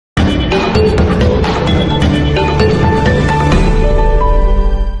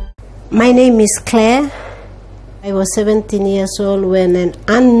My name is Claire. I was 17 years old when an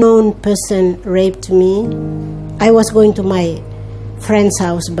unknown person raped me. I was going to my friend's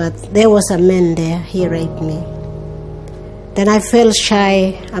house, but there was a man there. He raped me. Then I felt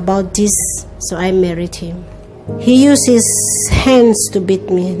shy about this, so I married him. He used his hands to beat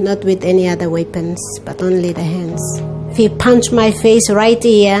me, not with any other weapons, but only the hands. He punched my face right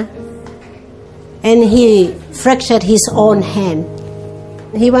here, and he fractured his own hand.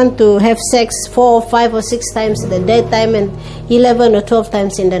 He wanted to have sex 4, 5, or 6 times in the daytime and 11 or 12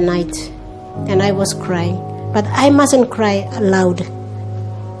 times in the night. And I was crying. But I mustn't cry aloud.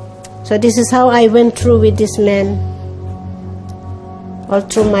 So this is how I went through with this man all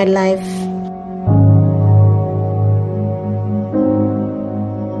through my life.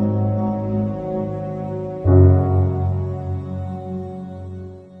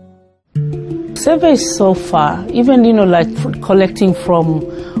 Surveys so far, even like collecting from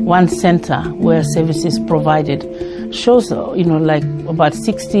one center where services provided, shows like about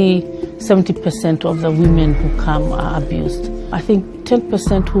 60-70% of the women who come are abused. I think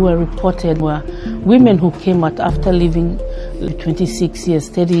 10% who were reported were women who came out after living 26 years,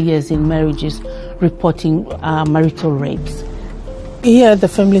 30 years in marriages, reporting marital rapes. Here at the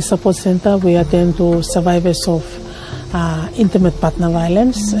Family Support Center, we attend to survivors of intimate partner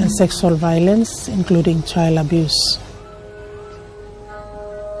violence and sexual violence, including child abuse.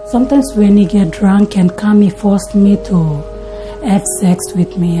 Sometimes when he get drunk and come, he forced me to have sex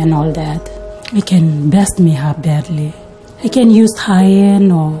with me and all that. He can bust me up badly. He can use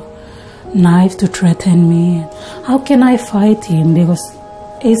iron or knives to threaten me. How can I fight him? Because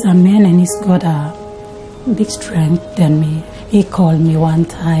he's a man and he's got a big strength than me. He called me one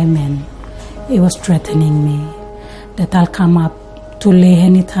time and he was threatening me that I'll come up to lay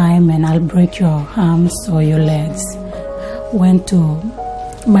any time and I'll break your arms or your legs. Went to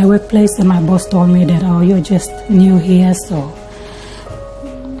my workplace and my boss told me that, oh, you're just new here, so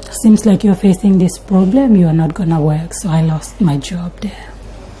seems like you're facing this problem, you're not gonna work. So I lost my job there.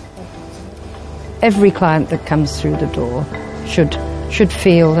 Every client that comes through the door should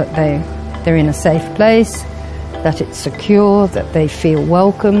feel that they're in a safe place, that it's secure, that they feel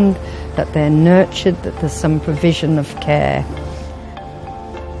welcomed, that they're nurtured, that there's some provision of care.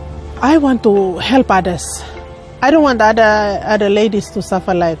 I want to help others. I don't want other ladies to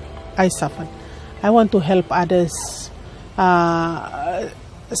suffer like I suffered. I want to help others,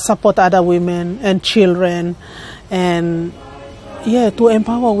 support other women and children, and to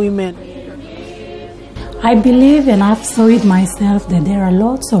empower women. I believe, and I've saw it myself, that there are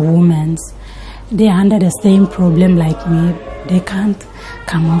lots of women, they're under the same problem like me. They can't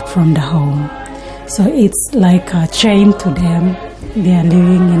come out from the home. So it's like a chain to them. They are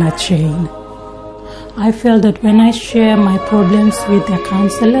living in a chain. I feel that when I share my problems with the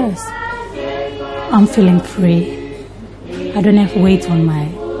counselors, I'm feeling free. I don't have weight on my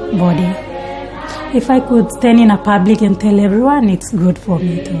body. If I could stand in a public and tell everyone, it's good for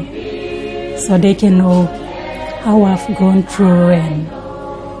me too. So they can know how I've gone through and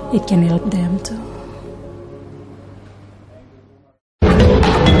it can help them too.